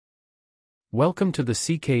Welcome to the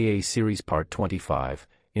CKA series part 25.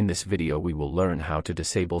 In this video we will learn how to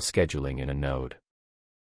disable scheduling in a node.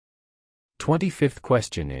 25th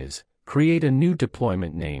question is, create a new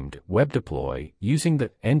deployment named Web Deploy using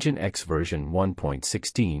the Nginx version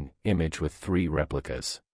 1.16 image with 3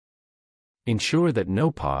 replicas. Ensure that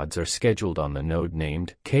no pods are scheduled on the node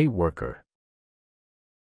named K-Worker.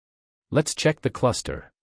 Let's check the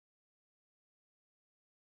cluster.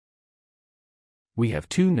 We have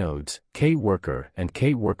 2 nodes, K-Worker and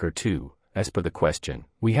K-Worker2. As per the question,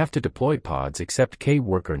 we have to deploy pods except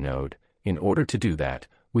K-Worker node. In order to do that,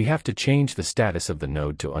 we have to change the status of the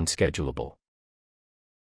node to unschedulable.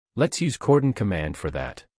 Let's use cordon command for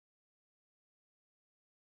that.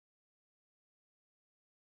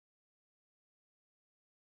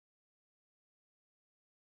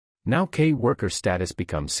 Now K-Worker status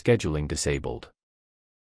becomes scheduling disabled.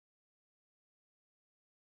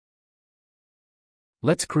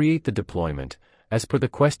 Let's create the deployment. As per the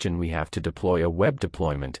question, we have to deploy a web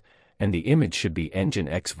deployment, and the image should be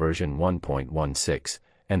Nginx version 1.16,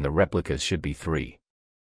 and the replicas should be 3.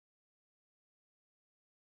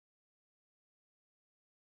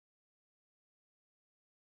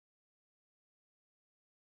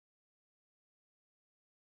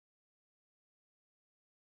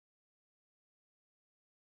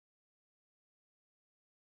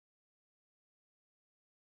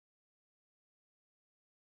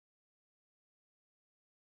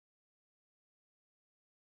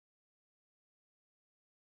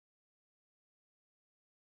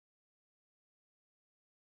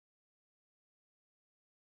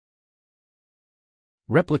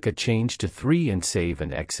 Replica change to 3 and save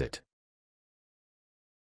and exit.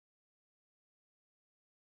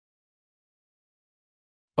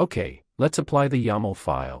 Okay, let's apply the YAML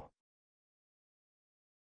file.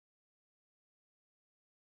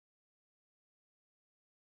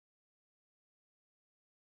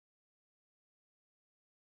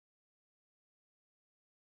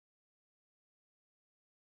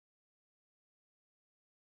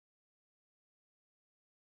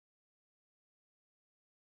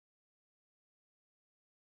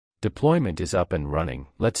 Deployment is up and running.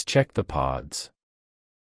 Let's check the pods.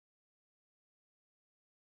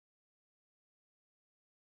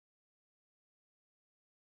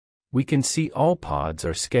 We can see all pods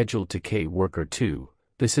are scheduled to K-Worker 2.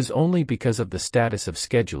 This is only because of the status of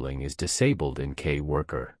scheduling is disabled in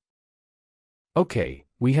K-Worker. Okay,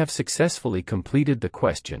 we have successfully completed the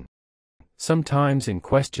question. Sometimes in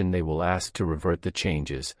question they will ask to revert the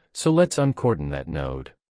changes, so let's uncordon that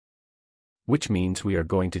node. Which means we are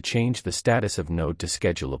going to change the status of node to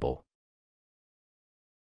schedulable.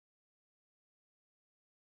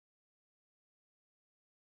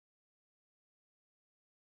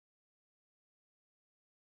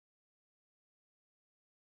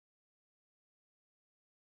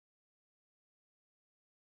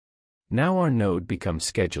 Now our node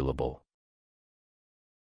becomes schedulable.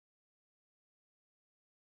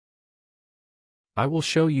 I will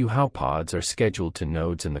show you how pods are scheduled to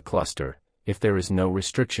nodes in the cluster, if there is no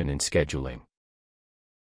restriction in scheduling.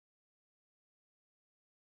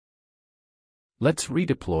 Let's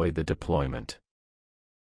redeploy the deployment.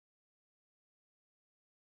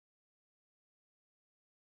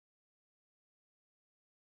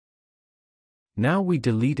 Now we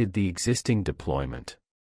deleted the existing deployment.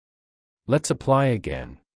 Let's apply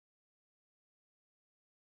again.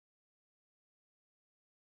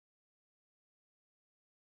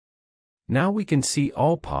 Now we can see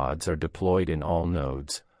all pods are deployed in all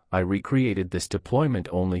nodes. I recreated this deployment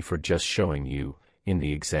only for just showing you. In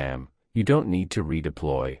the exam, you don't need to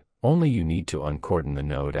redeploy, only you need to uncordon the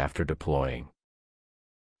node after deploying.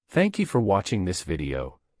 Thank you for watching this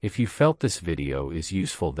video. If you felt this video is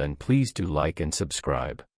useful, then please do like and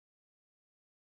subscribe.